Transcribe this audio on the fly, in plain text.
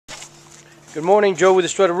Good morning, Joe with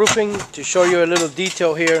Istueta Roofing, to show you a little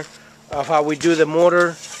detail here of how we do the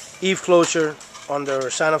mortar eave closure on the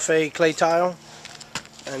Santa Fe clay tile.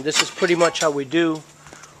 And this is pretty much how we do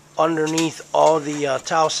underneath all the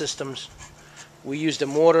tile systems. We use the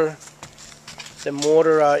mortar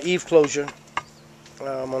eave closure,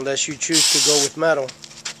 unless you choose to go with metal.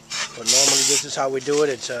 But normally this is how we do it.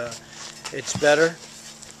 It's better.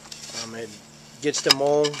 It gets the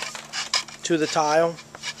mold to the tile,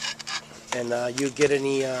 and you get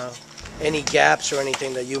any gaps or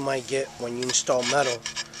anything that you might get when you install metal,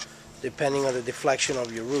 depending on the deflection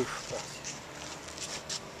of your roof.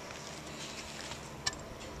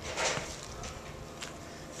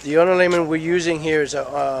 The underlayment we're using here is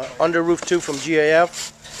a under roof 2 from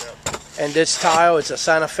GAF, and this tile is a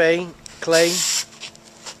Santa Fe clay.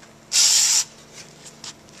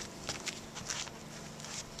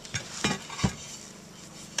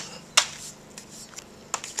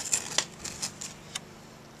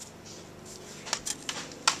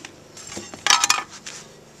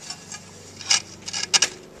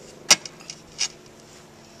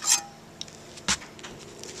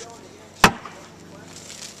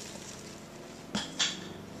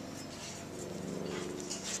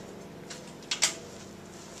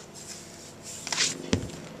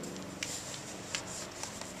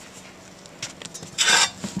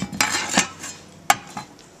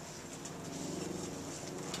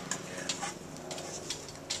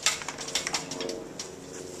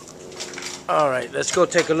 Alright, let's go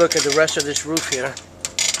take a look at the rest of this roof here.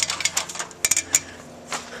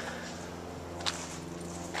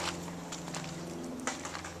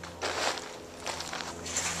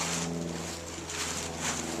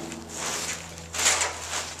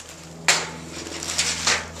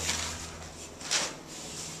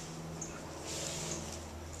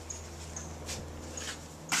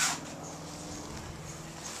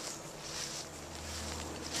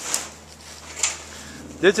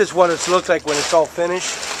 This is what it's looked like when it's all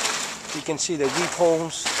finished. You can see the deep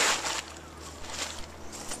holes